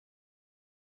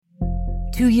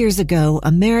2 years ago,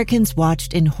 Americans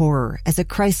watched in horror as a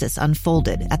crisis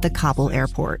unfolded at the Kabul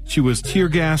airport. She was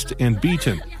tear-gassed and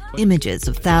beaten. Images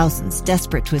of thousands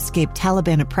desperate to escape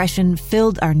Taliban oppression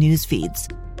filled our news feeds.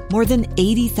 More than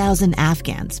 80,000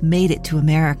 Afghans made it to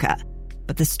America.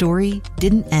 But the story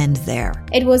didn't end there.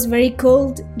 It was very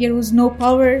cold. There was no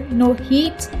power, no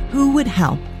heat. Who would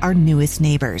help our newest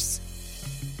neighbors?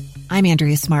 I'm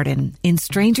Andrea Smartin. In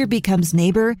Stranger Becomes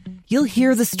Neighbor, you'll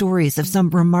hear the stories of some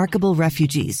remarkable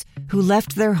refugees who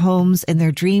left their homes and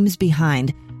their dreams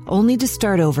behind, only to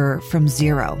start over from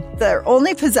zero. Their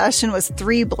only possession was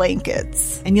 3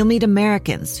 blankets. And you'll meet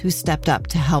Americans who stepped up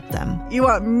to help them. You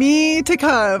want me to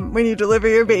come when you deliver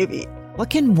your baby. What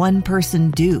can one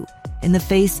person do in the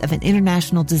face of an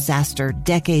international disaster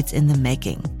decades in the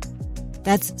making?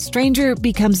 That's Stranger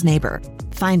Becomes Neighbor.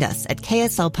 Find us at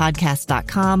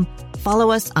kslpodcast.com.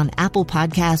 Follow us on Apple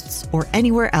Podcasts or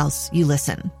anywhere else you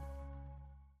listen.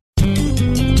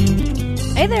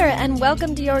 Hey there, and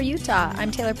welcome to Your Utah.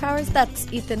 I'm Taylor Powers.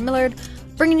 That's Ethan Millard,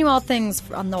 bringing you all things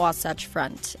on the Wasatch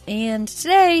Front. And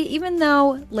today, even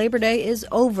though Labor Day is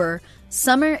over,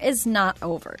 summer is not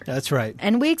over. That's right.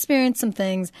 And we experienced some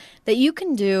things that you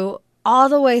can do all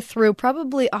the way through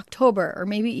probably October or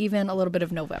maybe even a little bit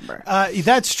of November.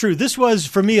 That's true. This was,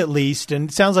 for me at least, and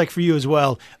it sounds like for you as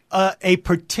well, a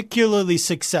particularly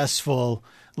successful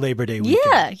Labor Day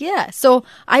weekend. Yeah. So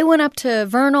I went up to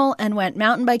Vernal and went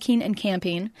mountain biking and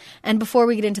camping. And before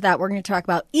we get into that, we're going to talk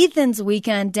about Ethan's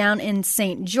weekend down in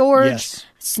St. George,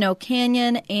 Snow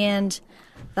Canyon, and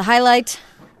the highlight,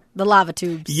 the lava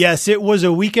tubes. Yes, it was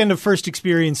a weekend of first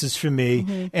experiences for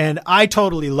me, and I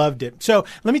totally loved it. So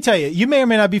let me tell you, you may or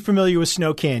may not be familiar with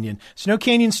Snow Canyon. Snow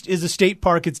Canyon is a state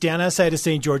park. It's down outside of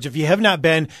St. George. If you have not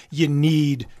been, you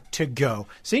need to go.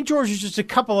 St. George is just a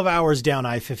couple of hours down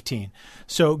I-15.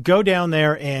 So go down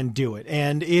there and do it.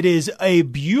 And it is a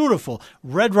beautiful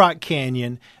Red Rock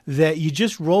Canyon that you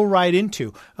just roll right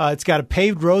into. It's got a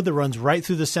paved road that runs right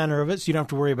through the center of it, so you don't have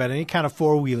to worry about any kind of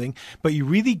four-wheeling. But you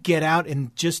really get out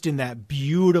and just in that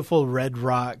beautiful Red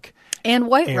Rock and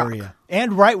White area. Rock.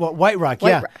 And White Rock,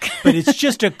 yeah. But it's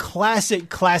just a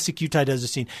classic Utah desert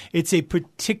scene. It's a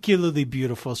particularly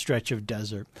beautiful stretch of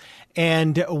desert.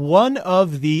 And one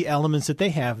of the elements that they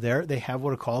have there, they have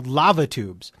what are called lava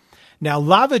tubes. Now,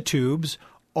 lava tubes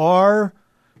are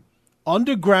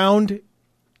underground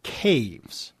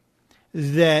caves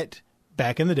that,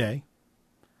 back in the day,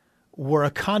 were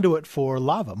a conduit for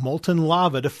lava, molten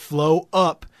lava, to flow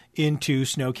up into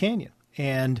Snow Canyon.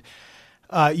 And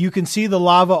you can see the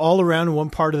lava all around one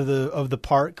part of the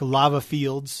park, lava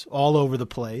fields all over the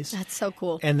place. That's so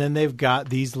cool. And then they've got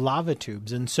these lava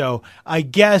tubes. And so I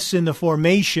guess in the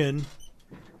formation,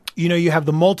 you have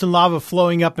the molten lava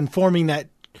flowing up and forming that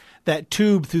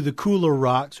tube through the cooler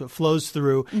rock, so it flows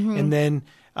through. And then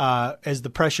as the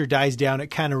pressure dies down, it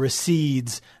kind of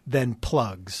recedes, then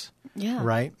plugs. Yeah.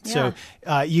 Right? Yeah.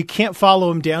 So you can't follow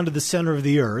them down to the center of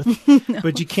the earth,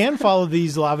 but you can follow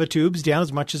these lava tubes down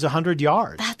as much as 100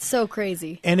 yards. That's so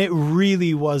crazy. And it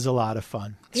really was a lot of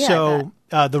fun. Yeah, so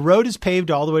the road is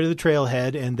paved all the way to the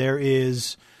trailhead, and there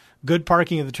is good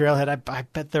parking at the trailhead. I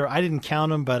bet I didn't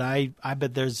count them, but I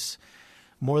bet there's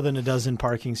more than a dozen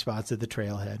parking spots at the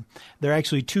trailhead. There are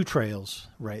actually 2 trails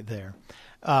right there.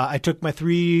 I took my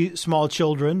 3 small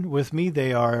children with me.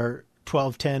 They are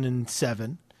 12, 10, and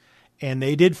 7. And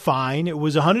they did fine. It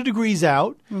was 100 degrees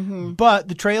out, but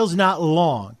the trail's not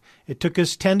long. It took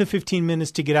us 10 to 15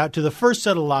 minutes to get out to the first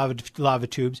set of lava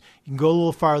tubes. You can go a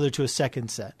little farther to a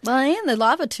second set. Well, and the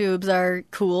lava tubes are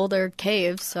cool. They're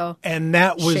caves, so and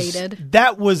that was shaded.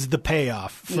 That was the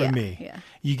payoff for me. Yeah.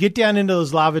 You get down into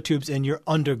those lava tubes and you're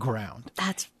underground.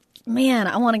 Man,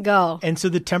 I want to go. And so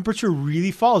the temperature really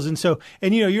falls. And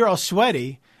you're all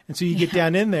sweaty. And so you get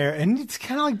down in there, and it's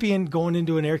kind of like going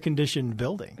into an air-conditioned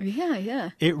building.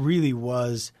 Yeah. It really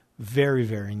was very,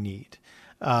 very neat.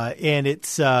 And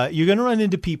it's you're going to run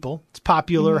into people. It's a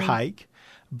popular hike.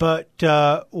 But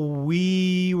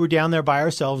we were down there by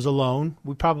ourselves alone.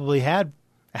 We probably had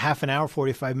a half an hour,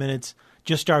 45 minutes,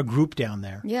 just our group down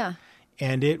there. Yeah.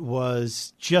 And it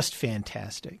was just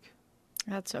fantastic.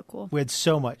 That's so cool. We had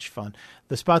so much fun.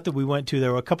 The spot that we went to,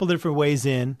 there were a couple different ways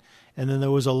in. And then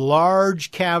there was a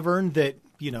large cavern that,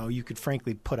 you could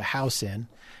frankly put a house in.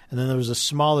 And then there was a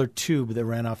smaller tube that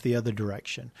ran off the other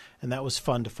direction. And that was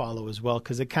fun to follow as well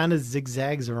because it kind of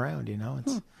zigzags around,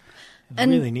 It's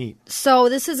really neat. So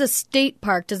this is a state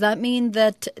park. Does that mean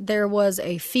that there was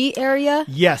a fee area?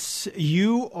 Yes,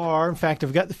 you are. In fact,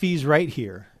 I've got the fees right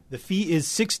here. The fee is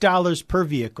 $6 per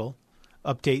vehicle,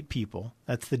 up to 8 people.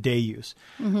 That's the day use.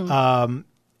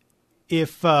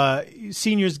 If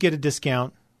seniors get a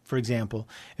discount for example.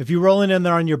 If you're rolling in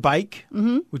there on your bike,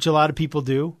 which a lot of people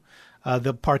do,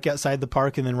 they'll park outside the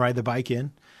park and then ride the bike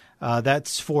in.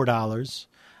 That's $4.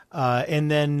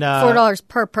 And then $4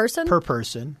 per person? Per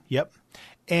person, yep.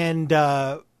 And,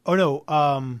 update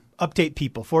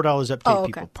people. $4 update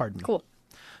people, pardon me. Cool.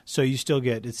 So you still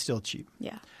get, it's still cheap.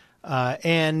 Yeah.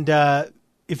 And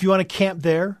if you want to camp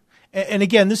there, and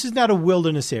again, this is not a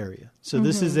wilderness area. So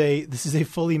this is a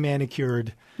fully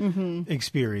manicured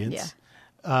experience. Yeah.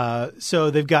 So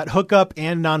they've got hookup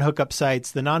and non-hookup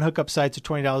sites. The non-hookup sites are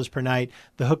 $20 per night.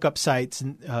 The hookup sites,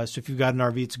 so if you've got an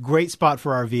RV, it's a great spot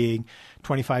for RVing,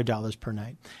 $25 per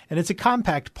night. And it's a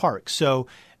compact park. So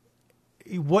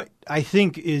what I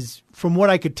think is, from what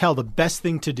I could tell, the best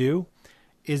thing to do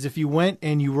is if you went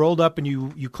and you rolled up and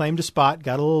you claimed a spot,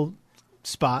 got a little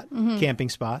spot, camping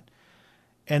spot,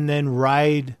 and then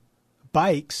ride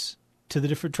bikes to the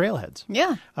different trailheads.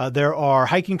 Yeah. There are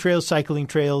hiking trails, cycling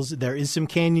trails. There is some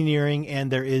canyoneering,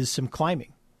 and there is some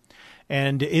climbing.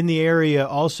 And in the area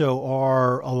also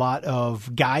are a lot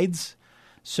of guides.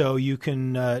 So you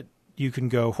can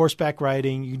go horseback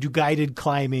riding. You do guided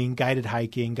climbing, guided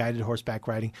hiking, guided horseback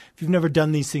riding. If you've never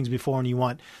done these things before and you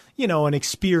want, an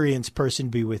experienced person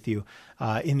to be with you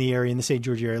in the area, in the St.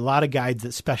 George area, a lot of guides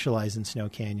that specialize in Snow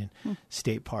Canyon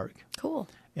State Park. Cool.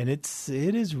 And it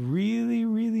is really,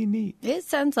 really neat. It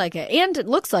sounds like it. And it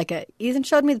looks like it. Ethan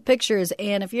showed me the pictures.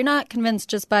 And if you're not convinced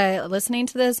just by listening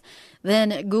to this,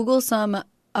 then Google some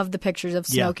of the pictures of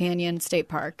Snow Canyon State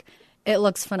Park. It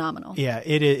looks phenomenal. Yeah,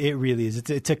 it really is.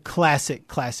 It's a classic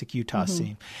Utah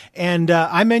scene. And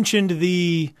I mentioned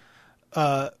the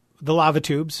lava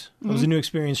tubes. It was a new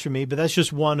experience for me, but that's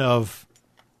just one of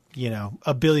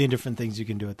a billion different things you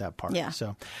can do at that park. Yeah.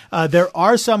 So there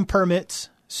are some permits.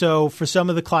 So for some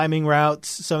of the climbing routes,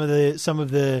 some of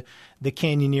the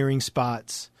canyoneering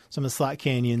spots, some of the slot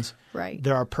canyons, right,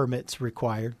 there are permits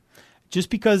required. Just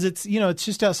because it's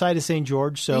just outside of St.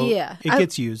 George, so it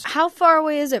gets used. How far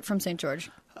away is it from St. George?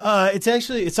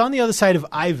 It's on the other side of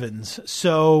Ivins,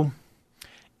 so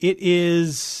it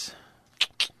is.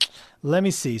 Let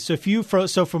me see. So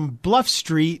from Bluff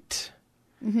Street,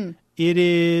 it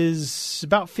is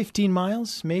about 15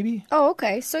 miles, maybe. Oh,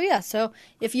 okay. So so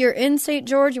if you're in St.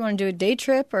 George, you want to do a day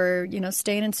trip, or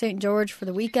staying in St. George for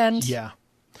the weekend. Yeah.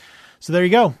 So there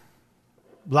you go.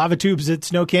 Lava tubes at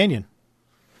Snow Canyon.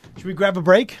 Should we grab a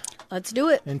break? Let's do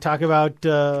it. And talk about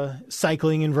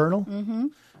cycling in Vernal? Mm-hmm.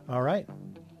 All right.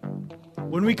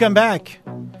 When we come back,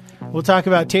 we'll talk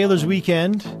about Taylor's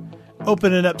weekend,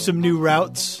 opening up some new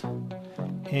routes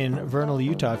in Vernal,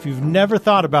 Utah. If you've never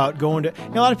thought about going to...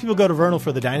 a lot of people go to Vernal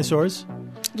for the dinosaurs.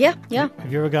 Yeah. Have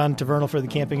you ever gone to Vernal for the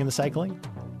camping and the cycling?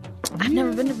 I've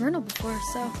never been to Vernal before,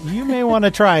 so... You may want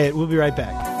to try it. We'll be right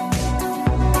back.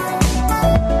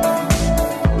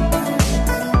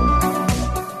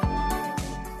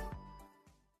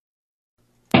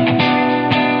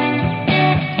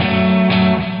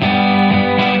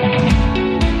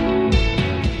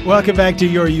 Welcome back to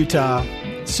Your Utah.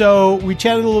 So we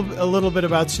chatted a little bit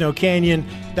about Snow Canyon.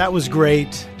 That was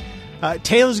great.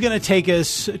 Taylor's going to take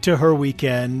us to her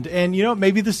weekend. And,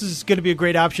 maybe this is going to be a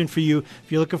great option for you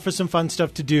if you're looking for some fun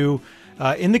stuff to do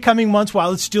in the coming months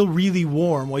while it's still really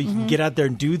warm, while you can get out there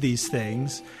and do these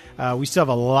things. We still have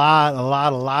a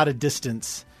lot of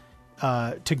distance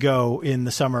to go in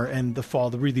the summer and the fall,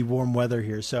 the really warm weather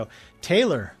here. So,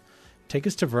 Taylor, take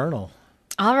us to Vernal.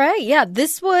 All right. Yeah,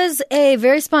 this was a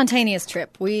very spontaneous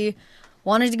trip. We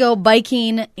wanted to go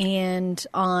biking, and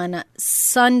on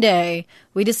Sunday,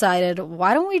 we decided,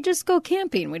 why don't we just go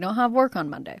camping? We don't have work on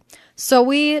Monday. So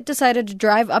we decided to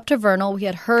drive up to Vernal. We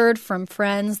had heard from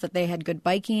friends that they had good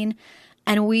biking,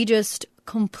 and we just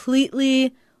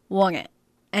completely wung it.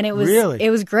 And it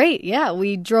was great. Yeah,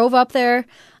 we drove up there,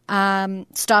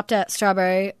 stopped at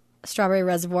Strawberry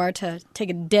Reservoir to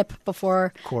take a dip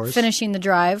before finishing the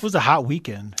drive. It was a hot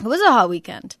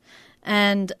weekend.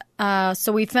 And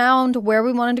so we found where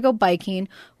we wanted to go biking,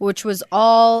 which was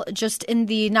all just in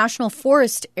the National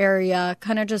Forest area,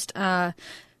 kind of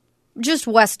just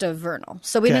west of Vernal.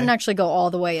 So we didn't actually go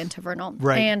all the way into Vernal.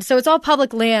 Right. And so it's all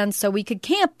public land, so we could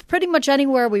camp pretty much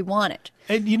anywhere we wanted.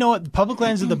 And you know what? The public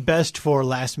lands are the best for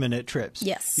last-minute trips.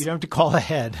 Yes. You don't have to call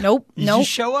ahead. Nope. You just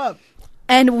show up.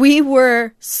 And we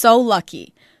were so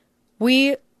lucky.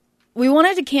 We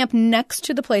wanted to camp next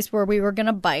to the place where we were going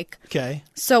to bike. Okay.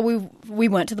 So we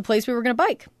went to the place we were going to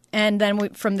bike. And then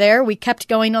from there, we kept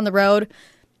going on the road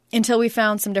until we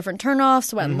found some different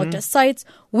turnoffs, went and looked at sites.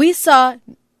 We saw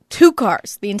 2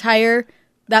 cars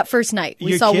that first night.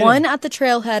 We saw kidding. one at the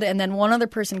trailhead and then one other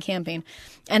person camping.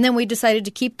 And then we decided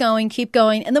to keep going.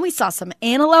 And then we saw some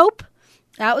antelope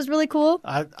That was really cool.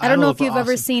 I don't know if Antelope you've are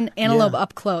ever awesome. seen antelope Yeah.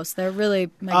 up close. They're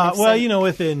really magnificent.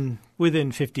 Well,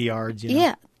 within 50 yards.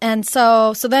 Yeah. And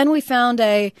so then we found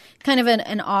a kind of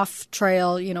an off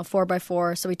trail,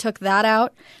 4x4. So we took that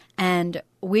out and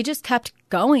we just kept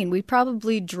going. We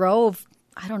probably drove,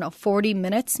 40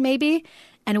 minutes maybe.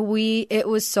 And it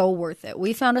was so worth it.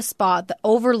 We found a spot that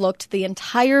overlooked the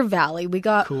entire valley. We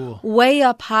got way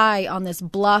up high on this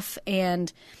bluff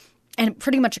and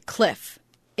pretty much a cliff.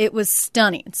 It was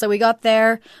stunning. So we got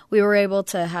there. We were able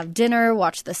to have dinner,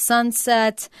 watch the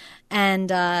sunset, and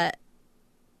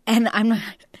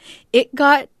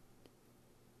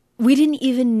we didn't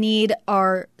even need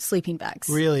our sleeping bags.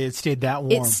 Really? It stayed that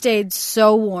warm? It stayed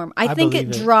so warm. I think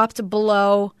it dropped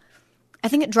below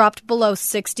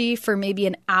 60 for maybe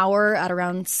an hour at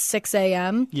around 6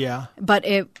 a.m. Yeah. But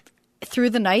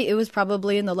through the night, it was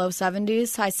probably in the low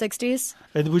 70s, high 60s.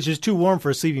 Which is too warm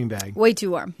for a sleeping bag. Way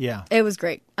too warm. Yeah. It was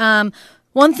great. One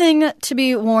thing to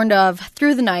be warned of,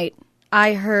 through the night,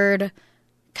 I heard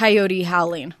coyote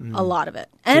howling, a lot of it.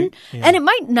 And it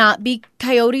might not be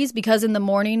coyotes because in the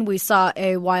morning we saw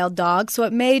a wild dog. So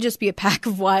it may just be a pack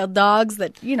of wild dogs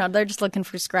that, they're just looking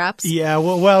for scraps. Yeah,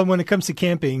 well, when it comes to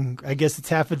camping, I guess it's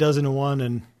half a dozen of one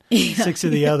and 6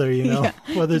 of the other, Yeah,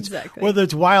 whether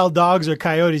it's wild dogs or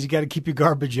coyotes, you got to keep your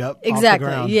garbage up off the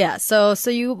ground. Yeah. So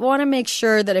you want to make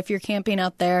sure that if you're camping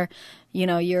out there,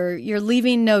 you're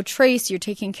leaving no trace. You're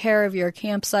taking care of your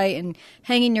campsite and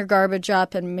hanging your garbage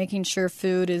up and making sure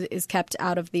food is kept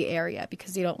out of the area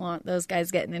because you don't want those guys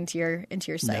getting into your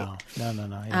site. No.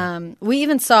 Yeah. We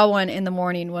even saw one in the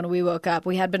morning when we woke up.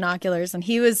 We had binoculars and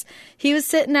he was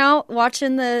sitting out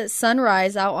watching the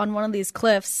sunrise out on one of these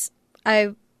cliffs.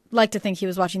 I like to think he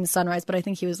was watching the sunrise, but I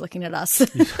think he was looking at us,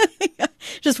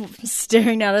 just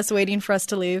staring at us, waiting for us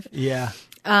to leave. Yeah.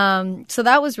 So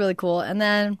that was really cool. And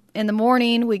then in the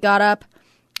morning, we got up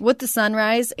with the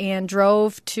sunrise and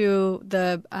drove to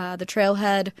the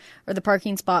trailhead or the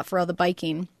parking spot for all the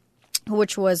biking,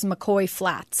 which was McCoy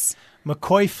Flats.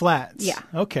 McCoy Flats. Yeah.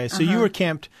 Okay, so you were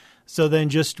camped. So then,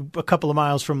 just a couple of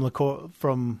miles from LaCoy's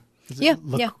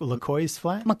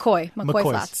Flat. McCoy McCoy's.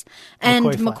 Flats, and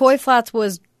McCoy Flats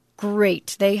was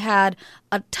great. They had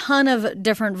a ton of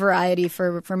different variety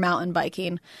for mountain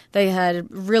biking. They had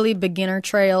really beginner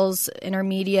trails,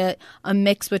 intermediate, a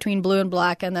mix between blue and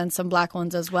black, and then some black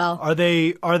ones as well. Are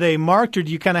they marked, or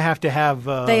do you kind of have to have?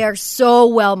 They are so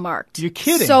well marked. You're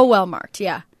kidding? So well marked,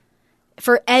 yeah.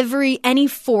 For any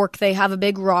fork, they have a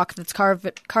big rock that's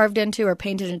carved into or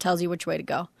painted and tells you which way to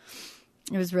go.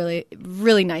 It was really,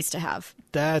 really nice to have.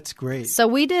 That's great. So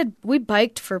we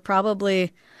biked for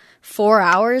probably 4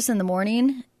 hours in the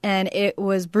morning, and it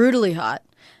was brutally hot.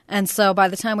 And so by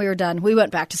the time we were done, we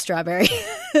went back to Strawberry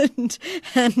and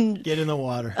get in the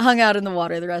water. Hung out in the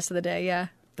water the rest of the day, yeah.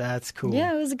 That's cool.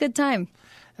 Yeah, it was a good time.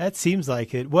 That seems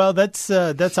like it. Well, that's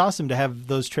awesome to have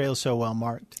those trails so well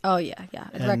marked. Oh, yeah.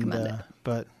 I'd recommend it.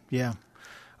 But, yeah.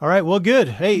 All right, well, good.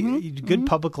 Hey, good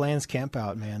public lands camp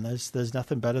out, man. There's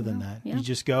nothing better than that. Yeah. You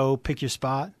just go pick your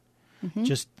spot.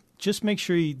 Just make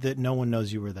sure that no one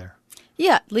knows you were there.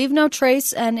 Yeah, leave no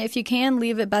trace, and if you can,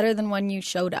 leave it better than when you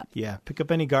showed up. Yeah, pick up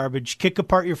any garbage, kick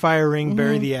apart your fire ring,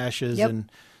 bury the ashes,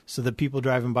 and so that people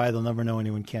driving by, they'll never know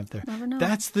anyone camped there. Never know.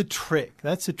 That's the trick.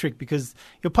 Because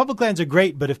public lands are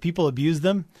great, but if people abuse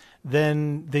them,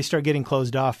 then they start getting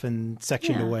closed off and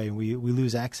sectioned away, and we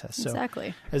lose access.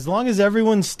 Exactly. So as long as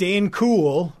everyone's staying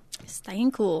cool,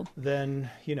 then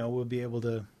we'll be able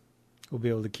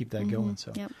to keep that going.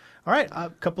 So. Yep. All right, a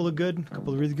couple of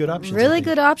really good options. Really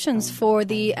good options for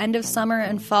the end of summer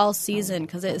and fall season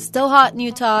because it's still hot in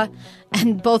Utah,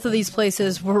 and both of these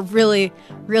places were really,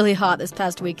 really hot this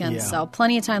past weekend. Yeah. So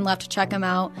plenty of time left to check them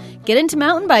out. Get into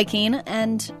mountain biking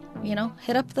and,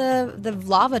 hit up the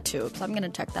lava tubes. I'm going to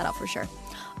check that out for sure.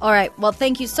 All right, well,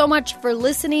 thank you so much for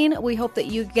listening. We hope that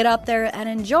you get out there and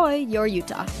enjoy your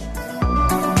Utah.